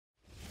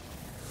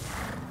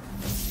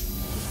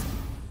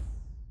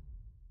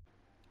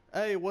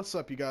Hey, what's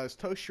up, you guys?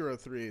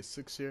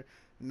 Toshiro386 here.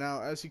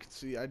 Now, as you can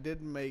see, I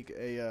did make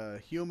a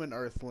human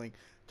Earthling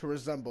to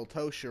resemble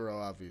Toshiro,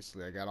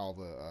 obviously. I got all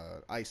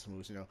the ice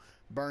moves,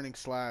 Burning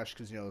Slash,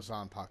 because,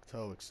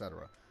 Zanpakuto,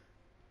 etc.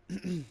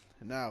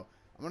 Now,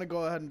 I'm going to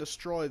go ahead and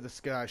destroy this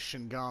guy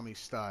Shingami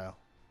style.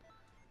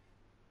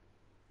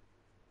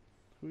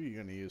 Who are you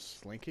going to use?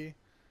 Slinky?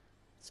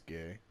 It's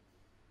gay.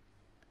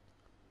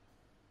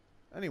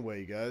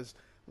 Anyway, you guys,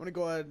 I'm going to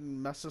go ahead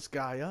and mess this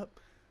guy up.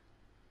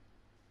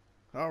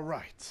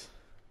 Alright.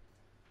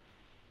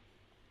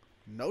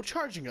 No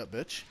charging up,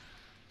 bitch.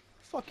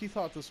 Fuck you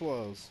thought this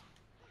was?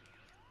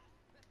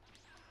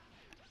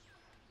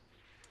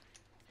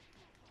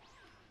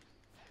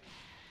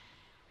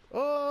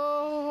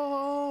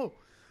 Oh!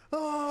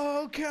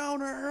 Oh!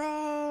 Counter!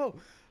 Oh!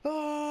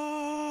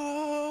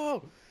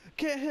 Oh!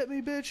 Can't hit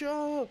me, bitch!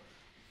 Oh!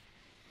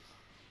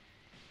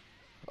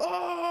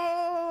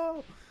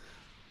 Oh!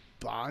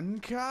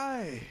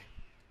 Bankai!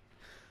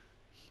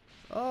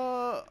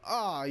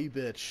 You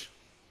bitch.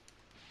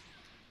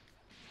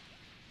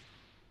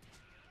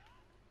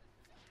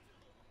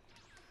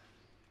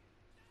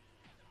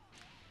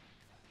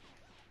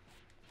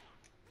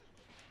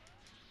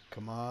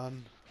 Come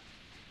on.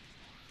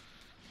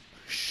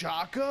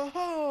 Shaka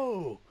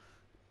ho!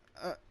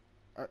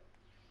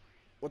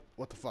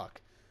 What the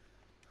fuck?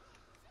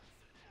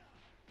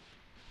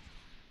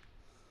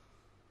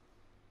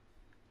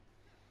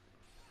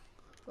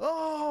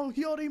 Oh,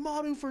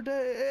 Hyorinmaru for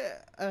day.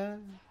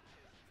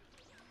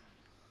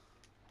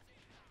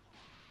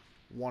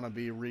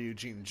 Wannabe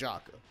Ryujin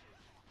Jaka.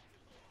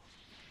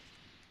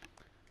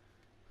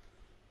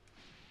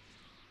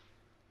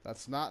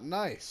 That's not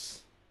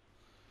nice.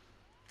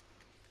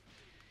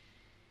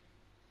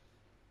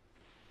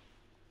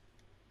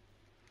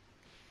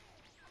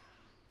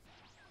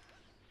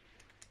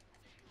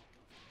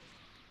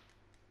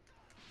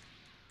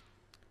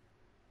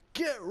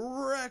 Get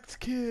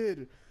wrecked,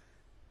 kid!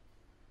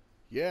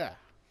 Yeah.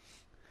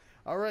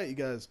 Alright, you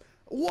guys.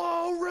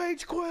 Whoa,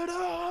 rage quit!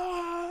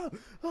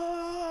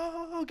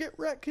 Oh, get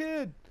wrecked,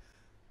 kid!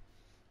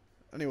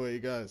 Anyway, you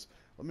guys,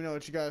 let me know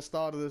what you guys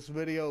thought of this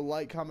video.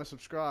 Like, comment,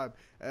 subscribe.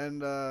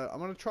 And I'm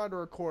going to try to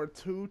record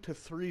 2 to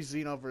 3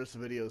 Xenoverse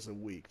videos a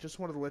week. Just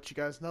wanted to let you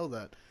guys know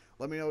that.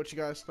 Let me know what you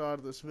guys thought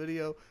of this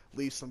video.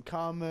 Leave some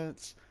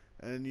comments.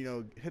 And,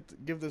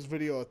 give this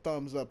video a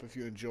thumbs up if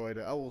you enjoyed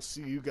it. I will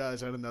see you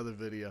guys at another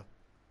video.